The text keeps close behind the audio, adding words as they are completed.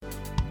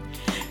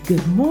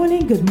Good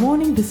morning.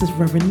 This is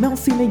Reverend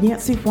Melsina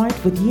Yancey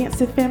White with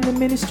Yancey Family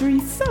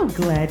Ministries. So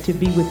glad to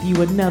be with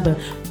you another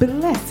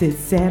blessed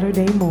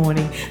Saturday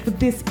morning.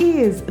 But this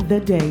is the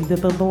day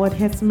that the Lord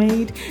has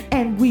made,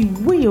 and we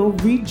will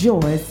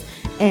rejoice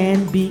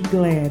and be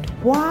glad.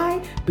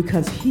 Why?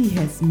 Because He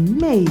has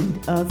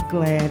made us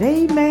glad.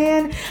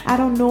 Amen. I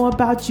don't know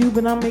about you,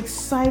 but I'm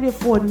excited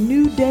for a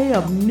new day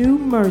of new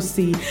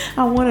mercy.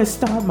 I want to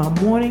start my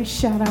morning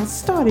shout out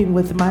starting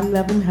with my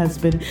loving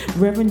husband,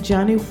 Reverend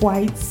Johnny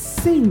White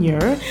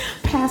Sr.,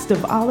 pastor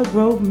of Olive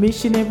Grove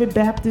Missionary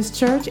Baptist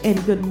Church,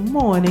 and good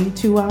morning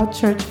to our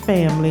church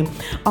family.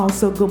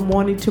 Also, good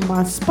morning to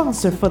my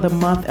sponsor for the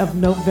month of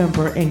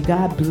November, and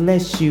God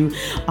bless you.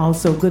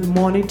 Also, good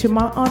morning to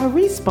my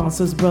honorary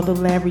sponsors, Brother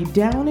Larry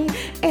Downey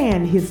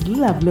and his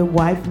lovely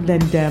wife,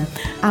 Linda.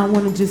 I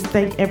want to just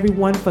thank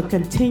everyone for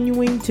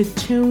continuing to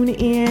tune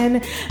in.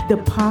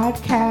 The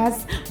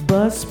podcast,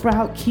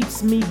 Buzzsprout,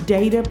 keeps me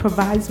data,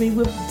 provides me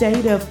with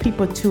data of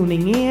people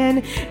tuning in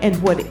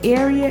and what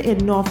area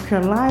in North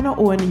Carolina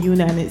or in the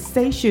United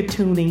States you're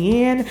tuning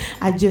in.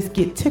 I just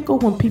get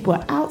tickled when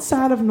people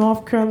outside of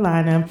North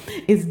Carolina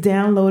is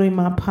downloading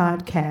my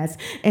podcast.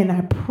 And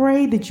I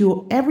pray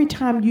that every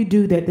time you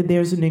do that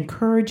there's an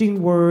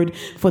encouraging word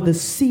for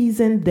the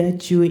season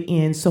that you're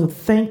in. So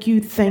thank you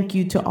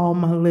to all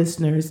my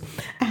listeners.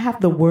 I have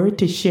the word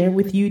to share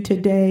with you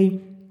today.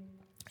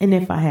 And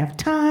if I have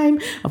time,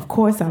 of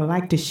course, I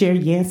like to share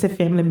Yancey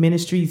Family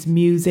Ministries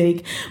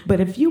music. But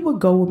if you will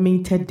go with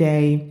me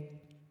today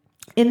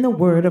in the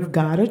Word of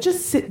God, or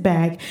just sit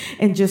back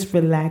and just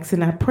relax.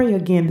 And I pray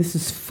again, this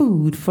is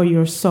food for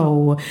your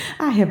soul.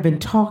 I have been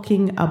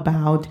talking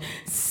about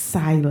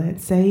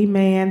silence.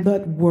 Amen.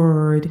 That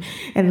word.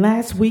 And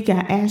last week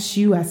I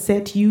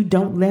said to you,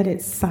 don't let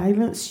it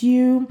silence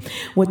you.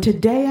 Well,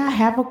 today I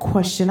have a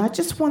question. I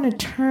just want to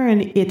turn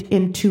it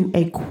into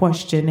a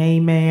question.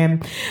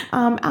 Amen.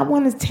 I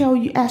want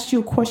to ask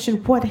you a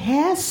question. What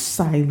has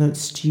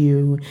silenced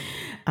you?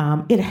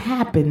 It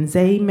happens.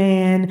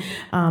 Amen.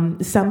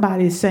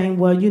 Somebody is saying,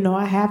 well,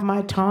 I have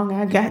my tongue.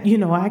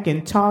 I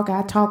can talk.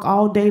 I talk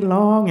all day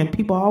long. And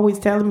people are always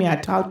telling me I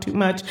talk too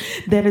much.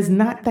 That is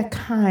not the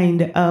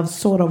kind of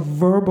sort of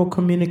verbal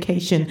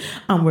communication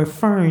I'm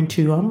referring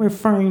to. I'm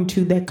referring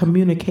to that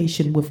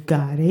communication with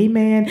God.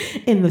 Amen.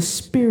 In the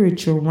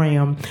spiritual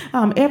realm.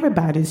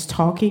 Everybody's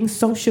talking.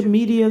 Social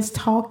media is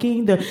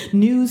talking. The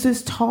news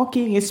is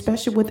talking,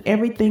 especially with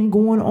everything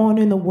going on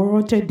in the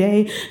world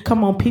today.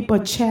 Come on, people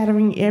are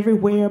chattering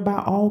everywhere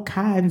about all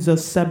kinds of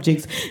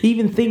subjects,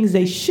 even things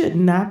they should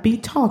not be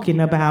talking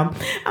about.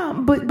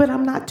 But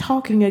I'm not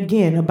talking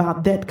again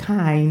about that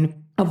kind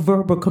of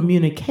verbal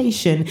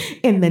communication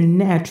in the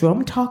natural.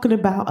 I'm talking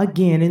about,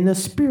 again, in the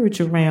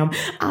spiritual realm,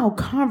 our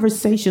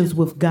conversations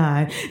with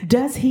God.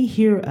 Does He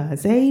hear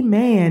us?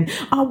 Amen.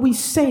 Are we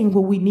saying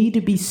what we need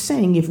to be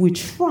saying if we're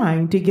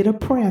trying to get a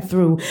prayer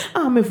through?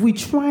 If we're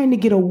trying to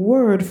get a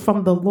word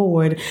from the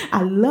Lord.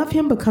 I love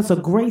Him because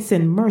of grace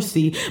and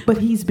mercy, but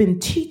He's been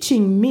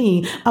teaching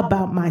me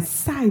about my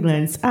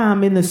silence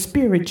in the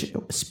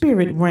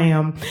spirit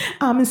realm.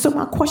 And so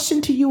my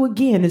question to you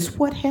again is,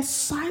 what has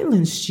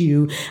silenced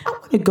you? I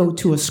want to go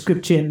to a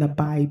scripture in the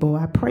Bible.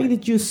 I pray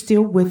that you're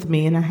still with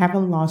me and I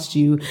haven't lost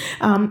you.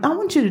 I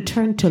want you to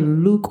turn to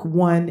Luke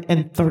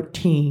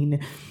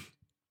 1:13.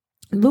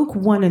 Luke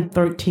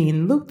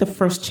 1:13, Luke, the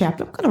first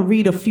chapter. I'm going to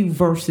read a few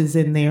verses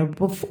in there.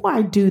 Before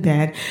I do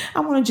that,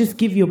 I want to just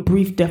give you a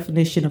brief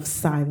definition of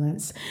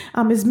silence.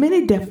 There's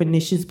many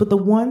definitions, but the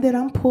one that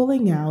I'm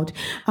pulling out,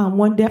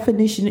 one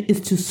definition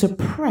is to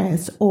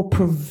suppress or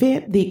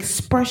prevent the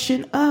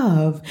expression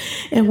of.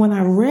 And when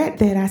I read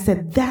that, I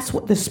said, that's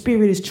what the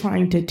Spirit is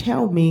trying to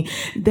tell me,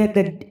 that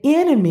the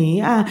enemy,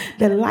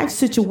 the life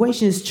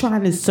situation is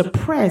trying to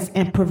suppress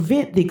and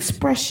prevent the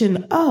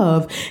expression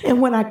of.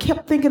 And when I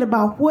kept thinking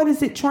about what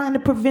is it trying to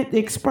prevent the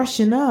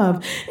expression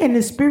of? And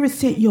the Spirit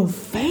said, your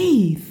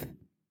faith.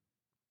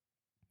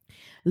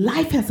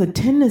 Life has a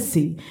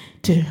tendency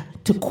to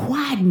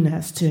quieten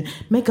us, to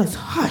make us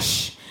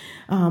hush.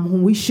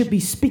 When we should be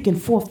speaking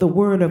forth the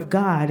word of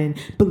God and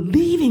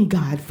believing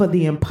God for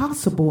the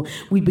impossible,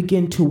 we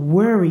begin to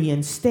worry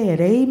instead.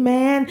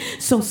 Amen.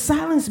 So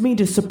silence means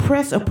to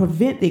suppress or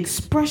prevent the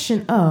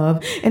expression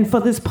of. And for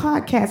this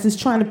podcast, is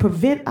trying to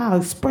prevent our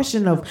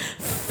expression of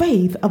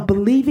faith, of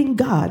believing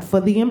God for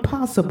the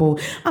impossible.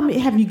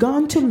 Have you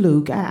gone to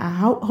Luke? I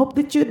hope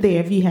that you're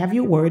there if you have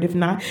your word. If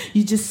not,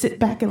 you just sit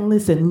back and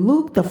listen.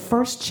 Luke, the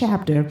first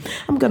chapter.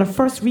 I'm going to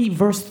first read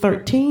verse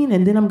 13,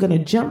 and then I'm going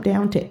to jump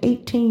down to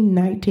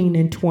 18, 19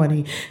 and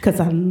 20,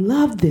 because I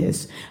love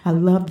this.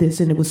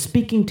 And it was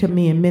speaking to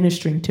me and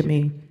ministering to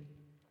me.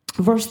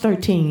 Verse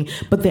 13,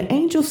 but the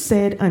angel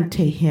said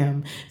unto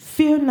him,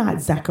 Fear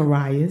not,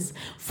 Zacharias,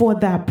 for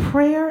thy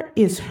prayer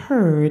is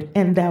heard,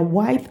 and thy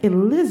wife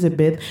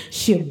Elizabeth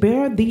shall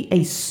bear thee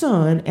a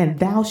son, and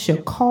thou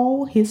shalt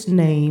call his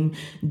name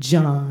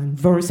John.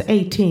 Verse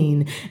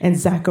 18, and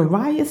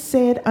Zacharias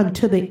said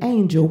unto the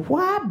angel,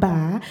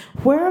 Whereby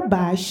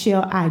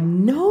shall I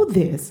know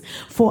this?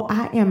 For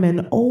I am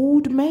an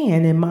old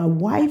man, and my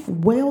wife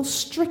well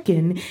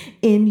stricken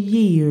in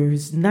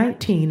years.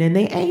 19, and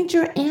the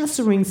angel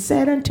answering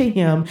said unto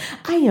him,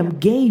 I am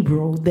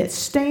Gabriel, that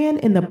stand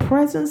in the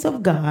presence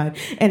of God,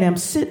 and am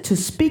sent to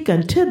speak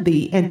unto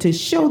thee, and to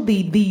show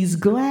thee these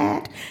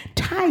glad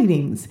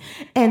tidings.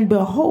 And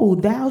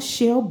behold, thou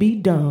shalt be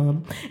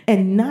dumb,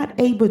 and not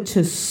able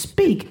to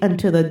speak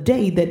until the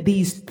day that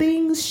these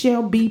things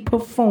shall be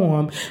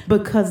performed,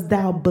 because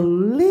thou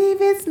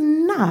believest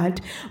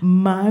not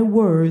my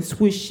words,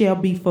 which shall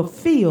be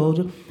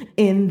fulfilled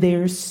in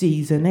their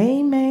season.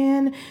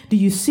 Amen. Do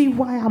you see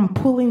why I'm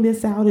pulling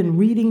this out and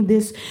reading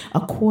this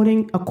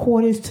according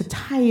to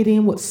tie it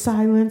in with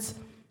silence?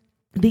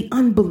 The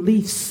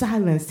unbelief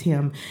silenced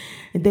him.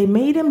 They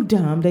made him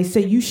dumb. They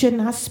say, you should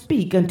not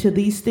speak until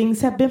these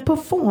things have been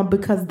performed,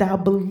 because thou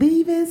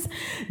believest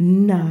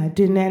not.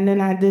 And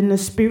then the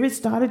Spirit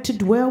started to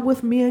dwell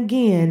with me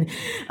again.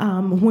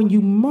 When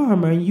you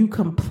murmur, you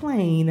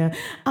complain.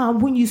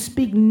 When you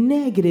speak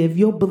negative,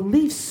 your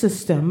belief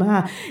system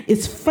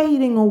is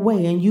fading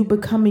away, and you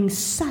becoming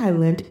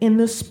silent in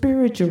the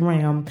spiritual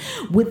realm.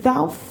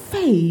 Without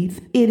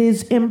faith, it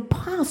is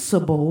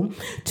impossible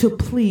to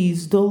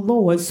please the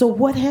Lord. So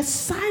what has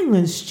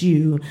silenced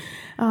you?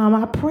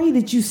 I pray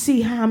that you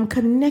see how I'm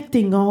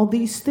connecting all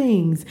these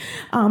things.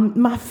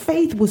 My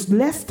faith was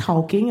less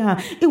talking.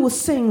 It was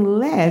saying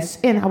less,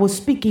 and I was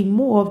speaking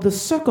more of the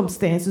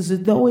circumstances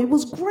as though it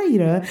was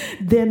greater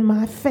than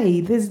my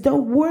faith, as though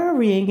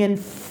worrying and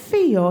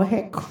fear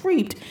had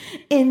creeped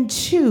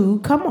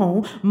into,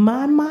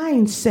 my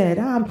mindset.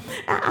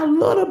 A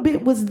little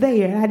bit was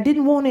there. I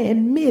didn't want to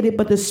admit it,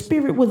 but the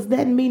Spirit was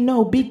letting me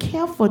know, be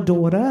careful,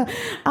 daughter.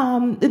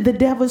 The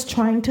devil's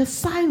trying to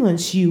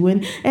silence you.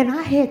 And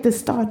I had to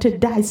start to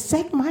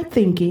dissect my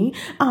thinking.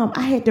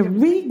 I had to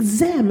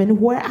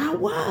re-examine where I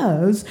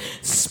was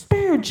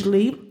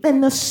spiritually in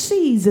the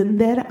season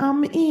that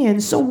I'm in.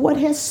 So what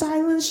has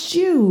silenced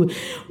you?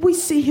 We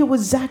see here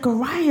with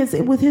Zacharias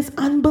and with his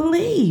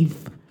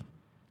unbelief.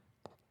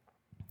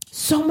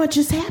 So much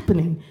is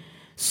happening.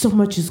 So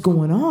much is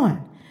going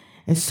on.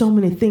 And so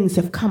many things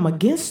have come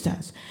against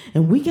us.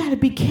 And we got to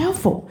be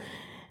careful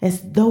as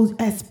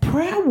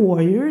prayer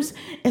warriors,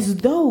 as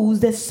those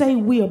that say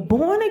we are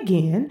born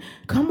again.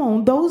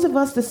 Those of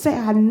us that say,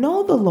 I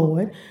know the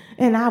Lord,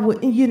 and I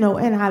would,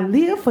 and I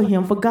live for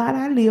him. For God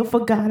I live,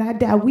 for God I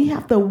die. We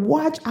have to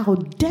watch our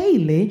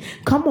daily,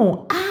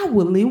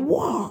 hourly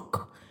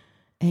walk.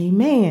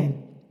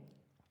 Amen.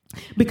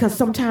 Because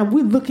sometimes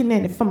we're looking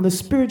at it from the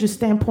spiritual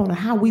standpoint of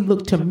how we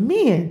look to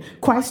men.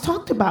 Christ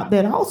talked about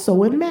that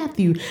also in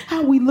Matthew,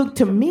 how we look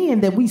to men,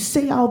 that we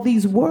say all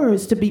these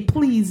words to be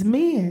pleased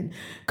men.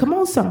 Come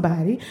on,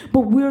 somebody.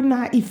 But we're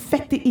not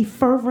effective,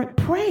 fervent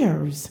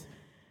prayers.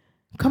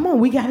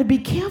 We got to be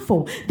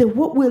careful that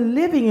what we're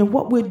living and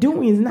what we're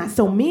doing is not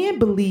so men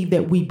believe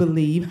that we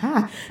believe.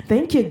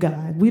 Thank you,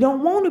 God. We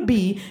don't want to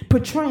be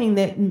portraying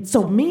that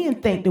so men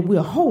think that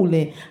we're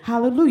holy.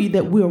 Hallelujah,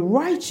 that we're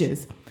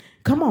righteous.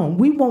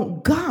 We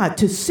want God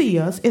to see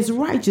us as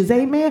righteous.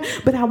 Amen.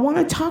 But I want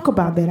to talk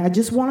about that. I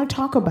just want to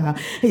talk about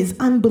his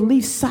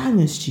unbelief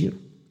silenced you.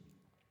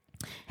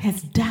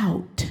 Has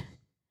doubt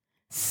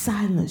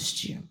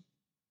silenced you?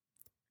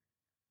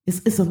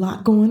 It's a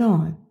lot going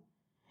on.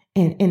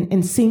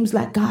 And seems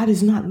like God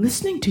is not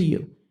listening to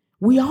you.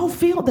 We all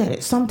feel that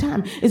at some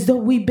time, as though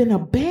we've been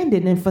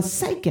abandoned and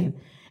forsaken.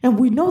 And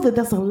we know that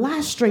that's a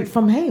lie straight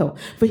from hell.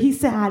 For he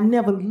said, I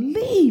never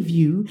leave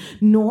you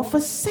nor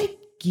forsake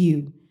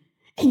you.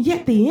 And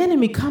yet the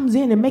enemy comes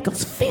in and make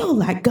us feel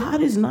like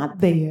God is not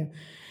there.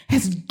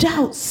 Has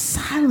doubt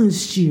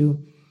silenced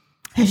you?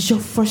 Has your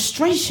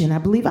frustration, I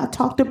believe I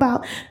talked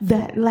about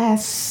that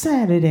last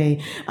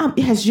Saturday.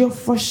 Has your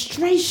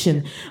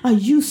frustration, are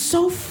you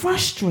so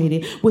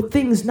frustrated with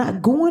things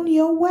not going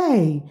your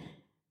way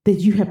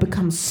that you have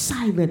become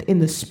silent in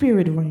the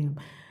spirit realm?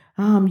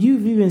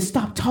 You've even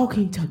stopped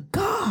talking to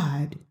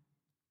God.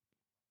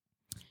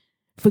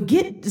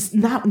 Forget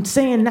not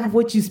saying not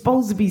what you're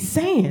supposed to be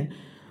saying,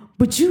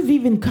 but you've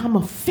even become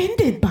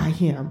offended by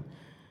him.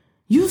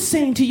 You're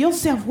saying to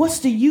yourself, what's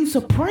the use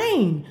of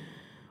praying?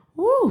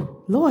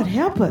 Ooh, Lord,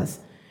 help us.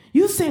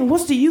 You're saying,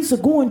 what's the use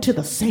of going to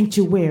the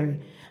sanctuary?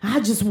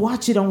 I just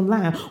watch it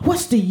online.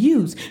 What's the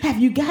use? Have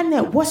you gotten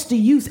that what's the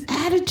use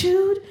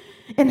attitude?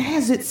 And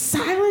has it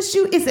silenced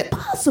you? Is it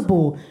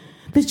possible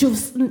that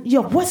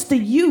your what's the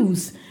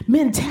use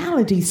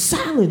mentality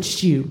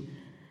silenced you?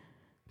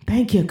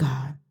 Thank you,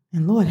 God.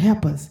 And Lord,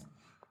 help us.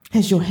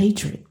 Has your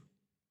hatred,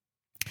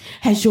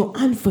 has your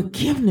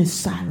unforgiveness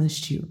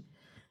silenced you?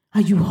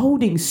 Are you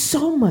holding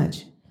so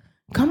much?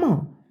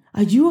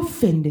 Are you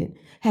offended?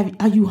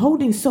 Are you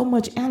holding so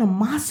much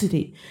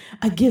animosity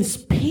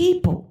against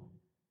people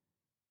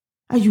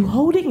Are you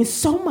holding it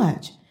so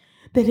much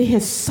that it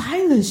has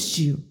silenced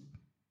you?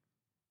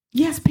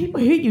 Yes, people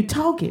hear you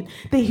talking.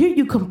 They hear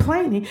you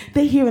complaining.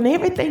 They hearing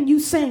everything you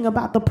saying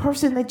about the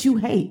person that you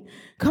hate.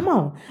 Come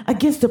on,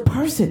 against the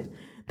person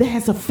that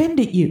has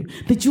offended you,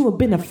 that you have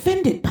been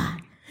offended by.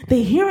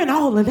 They hearing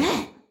all of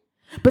that.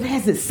 But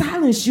has it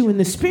silenced you in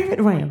the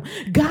spirit realm?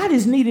 God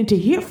is needing to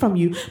hear from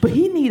you, but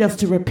he needs us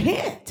to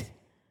repent.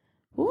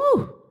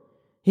 Woo.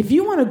 If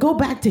you want to go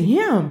back to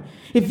him,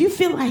 if you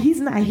feel like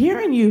he's not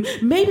hearing you,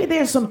 maybe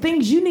there's some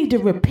things you need to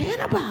repent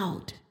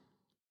about.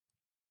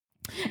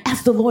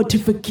 Ask the Lord to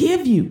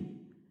forgive you.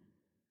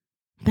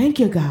 Thank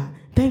you, God.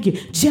 Thank you.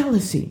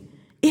 Jealousy,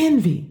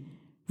 envy,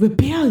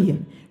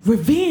 rebellion,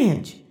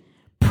 revenge,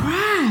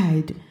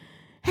 pride.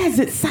 Has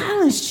it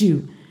silenced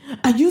you?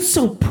 Are you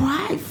so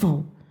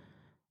prideful?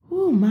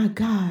 Oh, my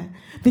God,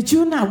 that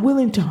you're not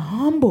willing to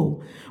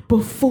humble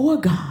before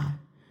God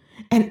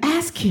and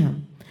ask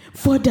him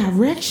for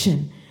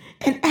direction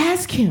and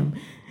ask him.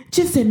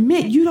 Just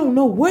admit you don't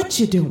know what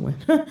you're doing.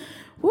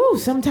 Woo,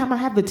 sometimes I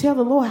have to tell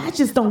the Lord, I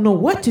just don't know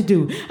what to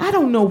do. I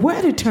don't know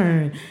where to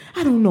turn.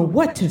 I don't know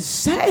what to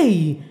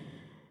say.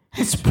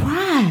 Has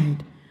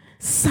pride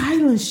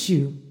silenced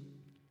you?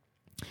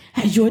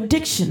 Has your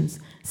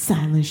addictions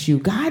silenced you?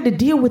 God had to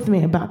deal with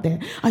me about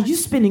that. Are you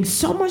spending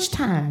so much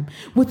time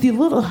with your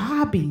little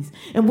hobbies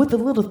and with the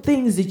little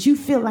things that you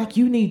feel like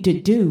you need to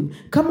do?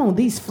 Come on,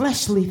 these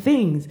fleshly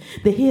things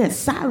that he has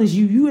silenced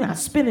you. You're not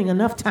spending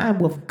enough time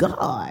with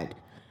God.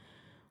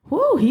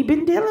 Woo, he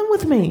been dealing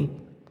with me.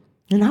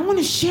 And I want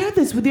to share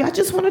this with you. I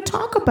just want to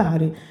talk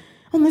about it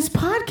on this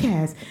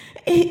podcast,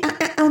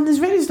 on this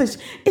radio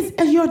station.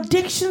 Are your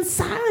addiction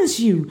silence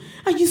you?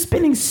 Are you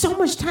spending so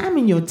much time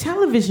in your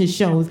television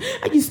shows?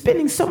 Are you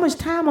spending so much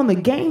time on the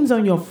games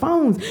on your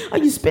phones? Are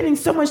you spending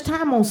so much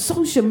time on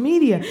social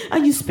media? Are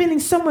you spending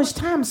so much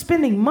time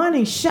spending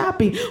money,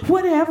 shopping,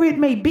 whatever it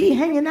may be,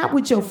 hanging out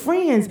with your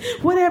friends,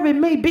 whatever it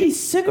may be,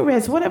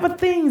 cigarettes, whatever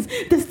things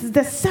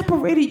that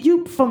separated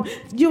you from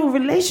your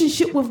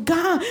relationship with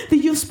God, that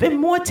you spend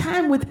more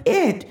time with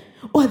it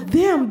or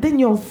them than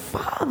your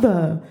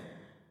Father?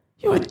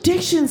 Your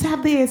addictions,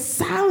 have they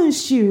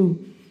silenced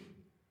you?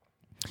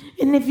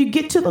 And if you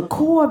get to the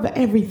core of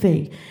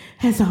everything,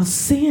 has our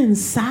sin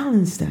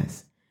silenced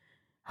us?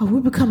 Have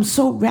we become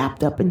so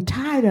wrapped up and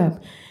tied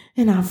up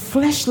in our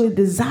fleshly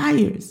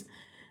desires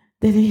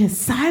that it has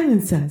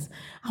silenced us?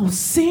 Our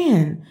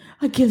sin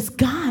against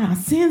God, our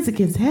sins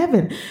against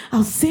heaven,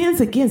 our sins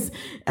against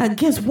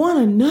one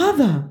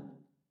another,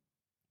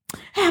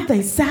 have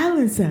they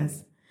silenced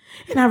us?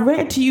 And I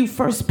read to you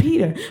 1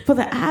 Peter, for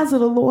the eyes of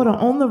the Lord are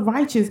on the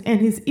righteous and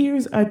his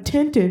ears are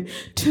attentive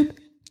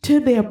to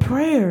their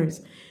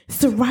prayers. It's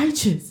the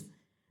righteous.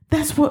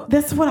 That's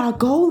what our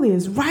goal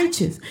is,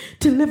 righteous,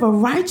 to live a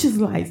righteous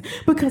life,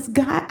 because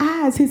God's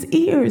eyes, his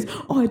ears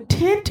are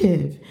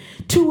attentive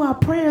to our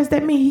prayers.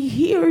 That means he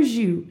hears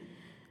you.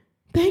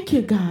 Thank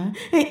you, God.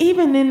 And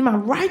even in my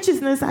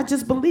righteousness, I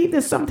just believe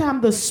that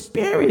sometimes the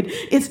Spirit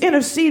is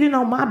interceding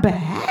on my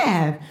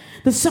behalf.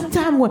 That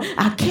sometimes when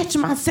I catch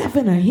myself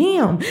in a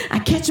hymn, I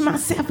catch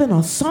myself in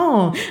a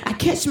song, I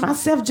catch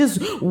myself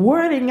just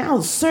wording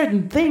out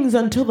certain things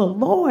unto the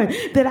Lord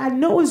that I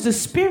know is the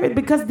Spirit,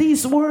 because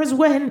these words,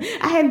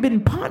 I hadn't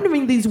been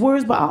pondering these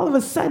words, but all of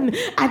a sudden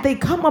they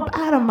come up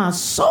out of my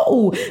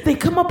soul. They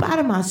come up out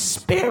of my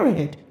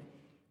spirit.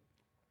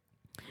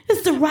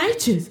 It's the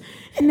righteous.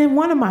 And then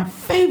one of my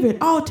favorite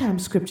all-time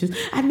scriptures,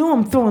 I know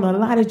I'm throwing a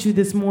lot at you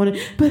this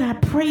morning, but I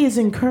pray is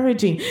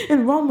encouraging.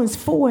 In Romans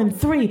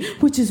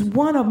 4:3, which is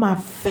one of my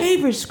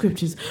favorite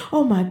scriptures.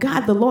 Oh my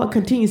God, the Lord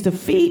continues to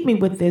feed me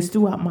with this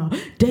throughout my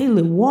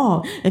daily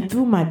walk and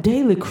through my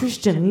daily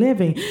Christian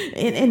living.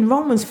 In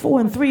Romans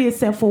 4:3, it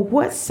said, for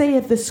what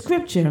saith the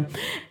scripture?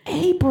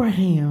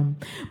 Abraham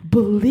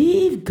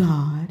believed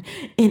God,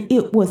 and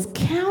it was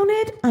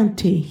counted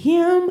unto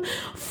him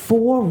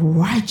for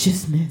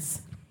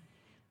righteousness.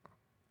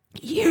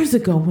 Years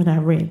ago when I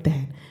read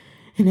that,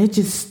 and it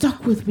just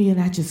stuck with me,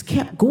 and I just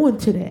kept going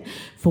to that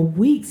for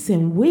weeks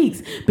and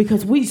weeks,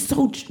 because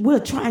we're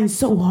trying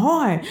so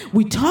hard.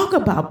 We talk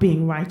about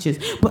being righteous,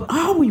 but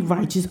are we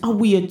righteous? Are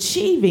we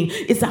achieving?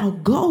 It's our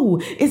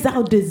goal. It's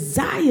our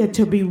desire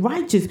to be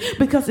righteous,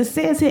 because it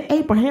says here,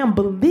 Abraham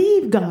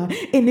believed God,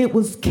 and it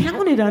was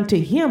counted unto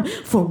him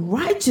for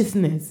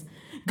righteousness.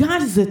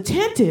 God is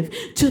attentive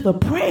to the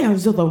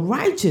prayers of the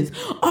righteous.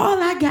 All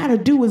I got to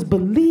do is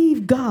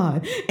believe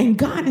God. And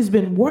God has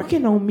been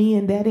working on me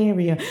in that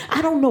area.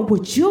 I don't know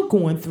what you're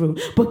going through,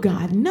 but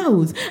God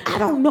knows. I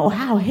don't know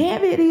how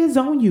heavy it is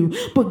on you,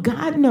 but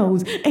God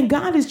knows. And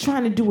God is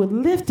trying to do a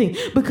lifting,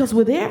 because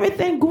with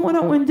everything going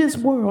on in this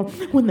world,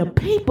 when the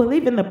people,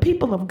 even the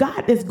people of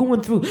God that's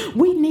going through,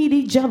 we need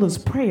each other's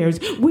prayers.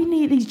 We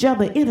need each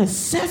other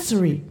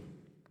intercessory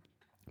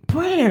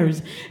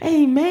prayers.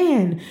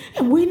 Amen.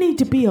 And we need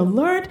to be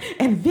alert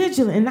and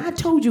vigilant. And I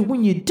told you,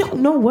 when you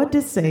don't know what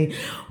to say,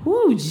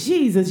 oh,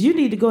 Jesus, you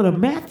need to go to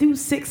Matthew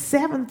 6,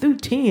 7 through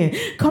 10.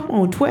 Come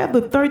on, 12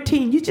 to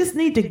 13. You just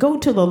need to go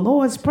to the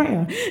Lord's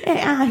Prayer.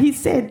 And he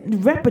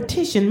said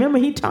repetition. Remember,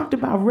 he talked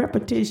about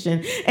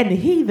repetition. And the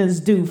heathens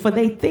do, for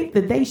they think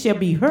that they shall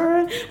be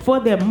heard for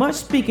their much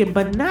speaking,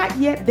 but not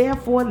yet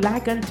therefore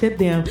like unto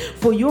them.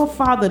 For your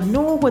Father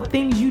knoweth what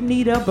things you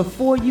need of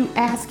before you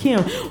ask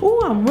him.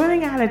 Oh, I'm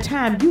running out of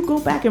time. You go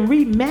back and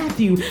read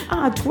Matthew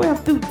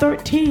 12 through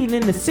 13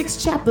 in the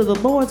 6th chapter of the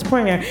Lord's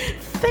Prayer.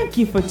 Thank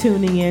you for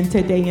tuning in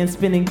today and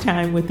spending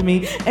time with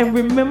me. And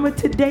remember,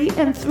 today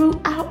and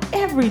throughout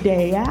every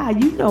day,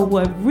 you know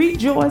what?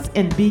 Rejoice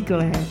and be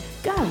glad.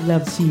 God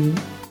loves you.